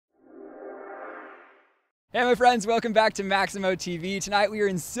Hey my friends, welcome back to MaximoTV. Tonight we are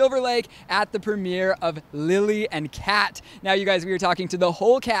in Silver Lake at the premiere of Lily and Kat. Now you guys, we are talking to the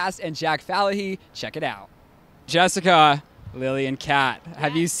whole cast and Jack Falahee. Check it out. Jessica, Lily and Kat,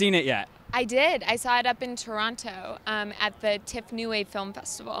 have you seen it yet? I did. I saw it up in Toronto at the TIFF New Wave Film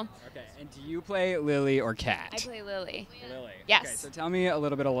Festival. Okay, and do you play Lily or Kat? I play Lily. Lily. Yes. Okay, so tell me a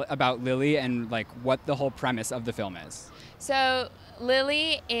little bit about Lily and like what the whole premise of the film is. So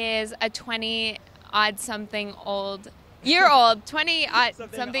Lily is a 20-odd something year old, 20-odd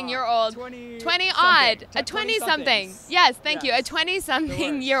something year old, 20-odd, a 20-something. Yes, thank you. A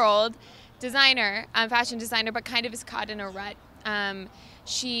 20-something year old designer, fashion designer, but kind of is caught in a rut.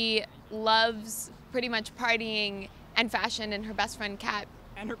 She loves pretty much partying and fashion and her best friend Kat.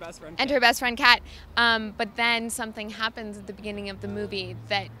 But then something happens at the beginning of the movie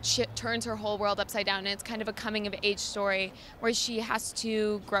that turns her whole world upside down. And it's kind of a coming of age story where she has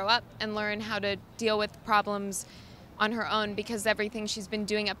to grow up and learn how to deal with problems on her own because everything she's been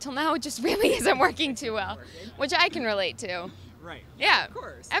doing up till now just really isn't working too well, which I can relate to. Right. Yeah. Of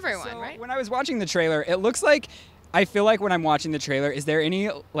course. Everyone, so right? When I was watching the trailer, it looks like, I feel like when I'm watching the trailer, is there any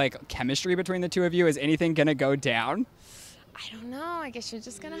like chemistry between the two of you? Is anything gonna go down? I don't know. I guess you're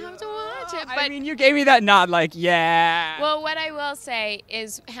just going to have to watch it. But I mean, you gave me that nod like, yeah. Well, what I will say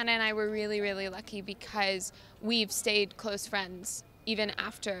is Hannah and I were really, really lucky because we've stayed close friends even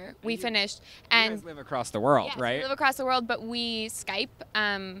after we finished. And you guys live across the world, right? We live across the world, but we Skype.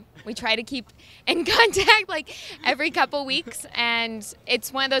 We try to keep in contact like every couple weeks. And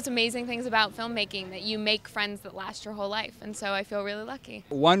it's one of those amazing things about filmmaking that you make friends that last your whole life. And so I feel really lucky.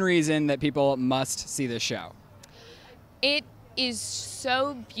 One reason that people must see this show. It is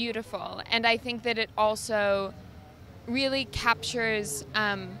so beautiful, and I think that it also really captures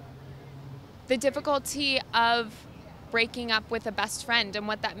the difficulty of breaking up with a best friend and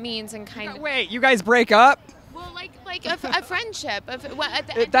what that means and kind of... Wait, you guys break up? Well, like a friendship.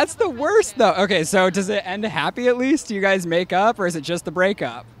 That's the worst, though. Okay, so does it end happy at least? Do you guys make up, or is it just the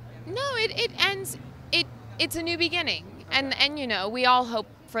breakup? No, it ends... It's a new beginning, and you know, we all hope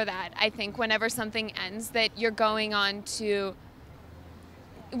for that. I think whenever something ends, that you're going on to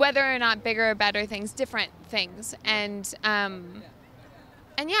whether or not bigger or better things, different things, and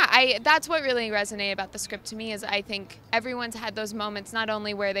yeah, that's what really resonated about the script to me. Is I think everyone's had those moments, not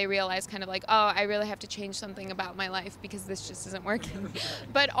only where they realize kind of like, oh, I really have to change something about my life because this just isn't working,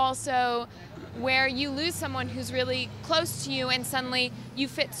 but also where you lose someone who's really close to you and suddenly you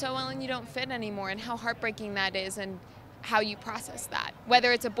fit so well and you don't fit anymore, and how heartbreaking that is, and how you process that,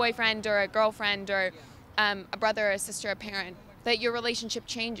 whether it's a boyfriend or a girlfriend or a brother or a sister, a parent, that your relationship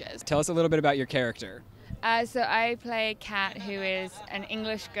changes. Tell us a little bit about your character. So I play Kat, who is an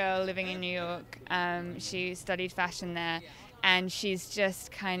English girl living in New York. She studied fashion there, and she's just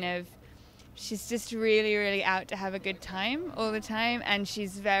really, really out to have a good time all the time, and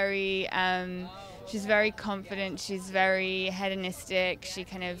she's very confident, she's very hedonistic, she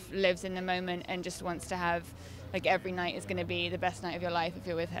kind of lives in the moment and just wants to have, like, every night is going to be the best night of your life if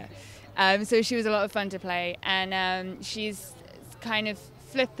you're with her. So she was a lot of fun to play, and she's kind of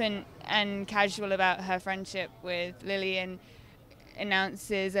flippant and casual about her friendship with Lily, and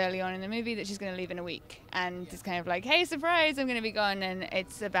announces early on in the movie that she's going to leave in a week, and it's kind of like, hey, surprise, I'm going to be gone. And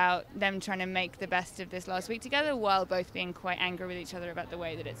it's about them trying to make the best of this last week together while both being quite angry with each other about the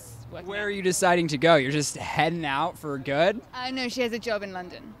way that it's working. Where are you deciding to go? You're just heading out for good? No, she has a job in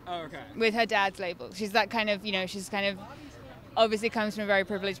London. Oh, okay. With her dad's label. She's that kind of, you know, she's kind of obviously comes from a very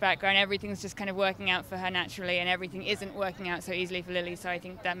privileged background. Everything's just kind of working out for her naturally, and everything isn't working out so easily for Lily, so I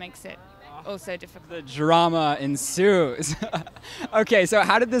think that makes it also difficult. The drama ensues. Okay, so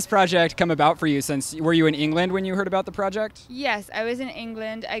how did this project come about for you? Were you in England when you heard about the project? Yes, I was in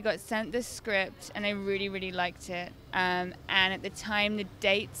England. I got sent the script and I really, really liked it. And at the time the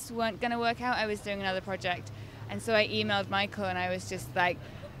dates weren't going to work out. I was doing another project. And so I emailed Micael and I was just like,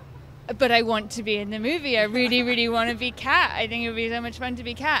 but I want to be in the movie. I really, really want to be Kat. I think it would be so much fun to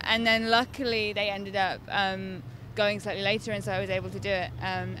be Kat. And then luckily they ended up going slightly later, and so I was able to do it.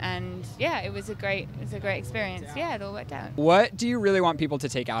 And yeah, it was a great experience. Yeah, it all worked out. What do you really want people to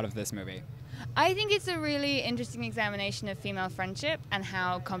take out of this movie? I think it's a really interesting examination of female friendship and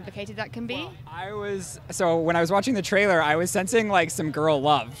how complicated that can be. Well, when I was watching the trailer, I was sensing like some girl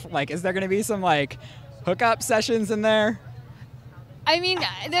love. Like, is there going to be some like hookup sessions in there? I mean,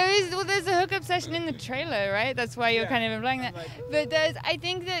 there's a hookup session in the trailer, right? That's why you're kind of implying that. But I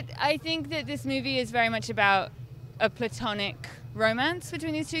think that this movie is very much about a platonic romance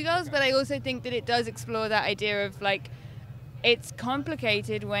between these two girls, but I also think that it does explore that idea of like, it's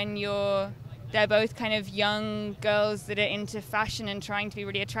complicated when you're they're both kind of young girls that are into fashion and trying to be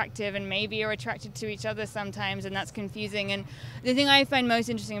really attractive, and maybe are attracted to each other sometimes, and that's confusing. And the thing I find most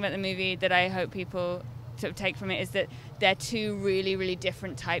interesting about the movie that I hope people sort of take from it is that they're two really, really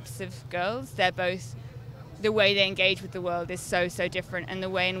different types of girls. They're both, the way they engage with the world is so, so different, and the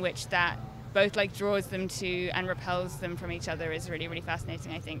way in which that both like draws them to and repels them from each other is really, really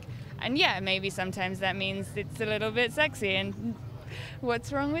fascinating, I think. And yeah, maybe sometimes that means it's a little bit sexy, and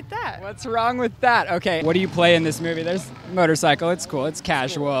what's wrong with that? What's wrong with that? Okay, what do you play in this movie? There's a motorcycle, it's cool, it's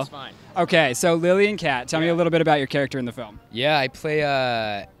casual. Cool, it's fine. Okay, so Lily and Kat, tell me a little bit about your character in the film. Yeah, I play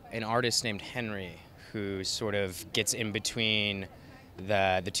an artist named Henri, who sort of gets in between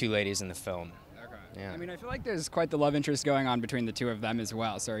the two ladies in the film. Yeah. I mean, I feel like there's quite the love interest going on between the two of them as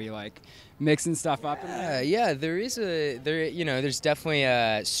well. So are you like mixing stuff up? Yeah, there's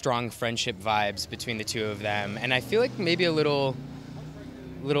definitely strong friendship vibes between the two of them, and I feel like maybe a little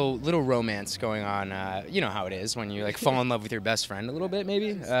romance going on. You know how it is when you like fall in love with your best friend a little bit,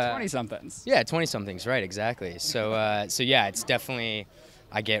 maybe. 20-somethings. Yeah, 20-somethings, right? Exactly. So yeah, it's definitely.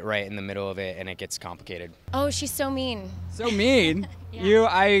 I get right in the middle of it, and it gets complicated. Oh, she's so mean. So mean? Yeah.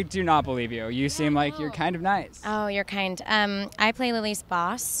 I do not believe you. You seem like you're kind of nice. Oh, you're kind. I play Lily's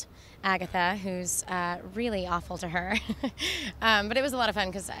boss, Agatha, who's really awful to her. But it was a lot of fun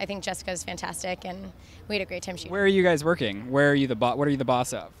because I think Jessica's fantastic, and we had a great time shooting. Where are you guys working? Where are you what are you the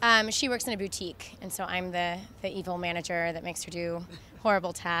boss of? She works in a boutique, and so I'm the evil manager that makes her do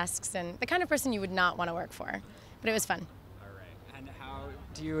horrible tasks, and the kind of person you would not want to work for. But it was fun.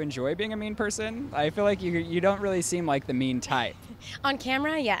 Do you enjoy being a mean person? I feel like you don't really seem like the mean type. On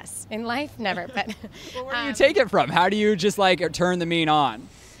camera, yes. In life, never. But well, where do you take it from? How do you just like turn the mean on?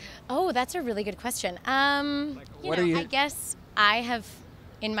 Oh, that's a really good question. I guess I have,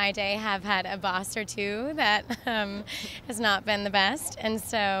 in my day, have had a boss or two that has not been the best, and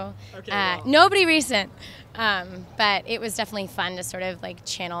so nobody recent. But it was definitely fun to sort of like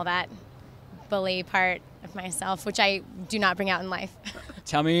channel that bully part of myself, which I do not bring out in life.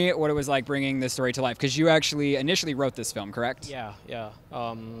 Tell me what it was like bringing this story to life, because you actually initially wrote this film, correct? Yeah.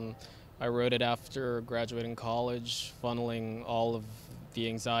 I wrote it after graduating college, funneling all of the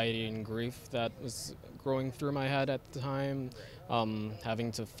anxiety and grief that was growing through my head at the time,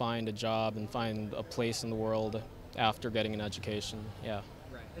 having to find a job and find a place in the world after getting an education. Yeah.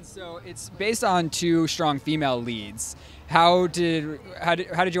 And so it's based on two strong female leads. How did you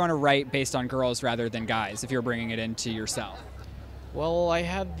want to write based on girls rather than guys if you're bringing it into yourself? Well, I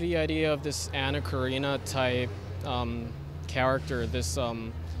had the idea of this Anna Karenina type character, this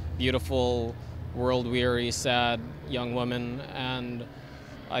beautiful, world-weary, sad young woman, and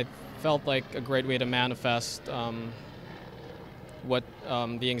I felt like a great way to manifest what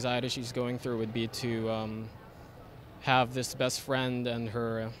the anxiety she's going through would be to have this best friend and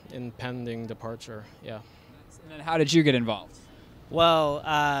her impending departure. Yeah. And then how did you get involved? Well,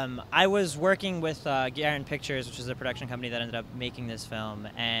 I was working with Garin Pictures, which is a production company that ended up making this film,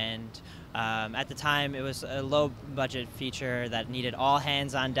 and at the time it was a low-budget feature that needed all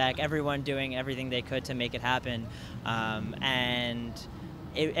hands on deck, everyone doing everything they could to make it happen, and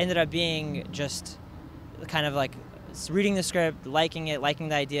it ended up being just kind of like reading the script, liking it, liking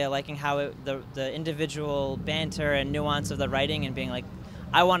the idea, liking how the individual banter and nuance of the writing, and being like,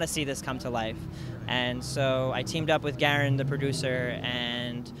 I want to see this come to life. And so I teamed up with Garin, the producer,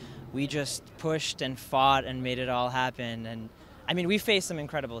 and we just pushed and fought and made it all happen. And I mean, we faced some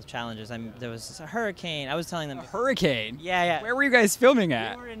incredible challenges. There was a hurricane. I was telling them. A hurricane? Yeah. Where were you guys filming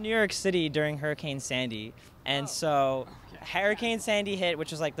at? We were in New York City during Hurricane Sandy. And so Hurricane Sandy hit,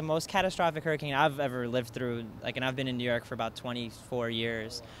 which was like the most catastrophic hurricane I've ever lived through. And I've been in New York for about 24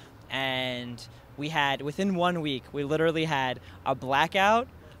 years. And we had, within 1 week, we literally had a blackout,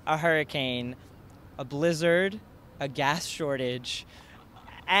 a hurricane, a blizzard, a gas shortage,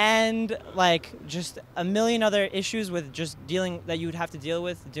 and like just a million other issues with just that you would have to deal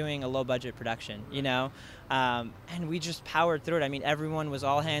with doing a low-budget production, you know? And we just powered through it. I mean, everyone was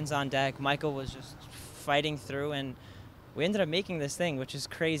all hands on deck. Micael was just fighting through, and we ended up making this thing, which is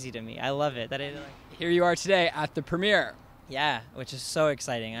crazy to me. I love it. Here you are today at the premiere. Yeah, which is so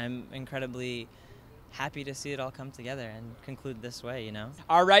exciting. I'm incredibly happy to see it all come together and conclude this way, you know?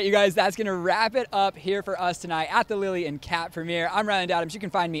 All right, you guys, that's going to wrap it up here for us tonight at the Lily and Kat premiere. I'm Ryland Adams. You can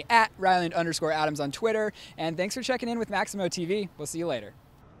find me at Ryland_Adams on Twitter. And thanks for checking in with MaximoTV. We'll see you later.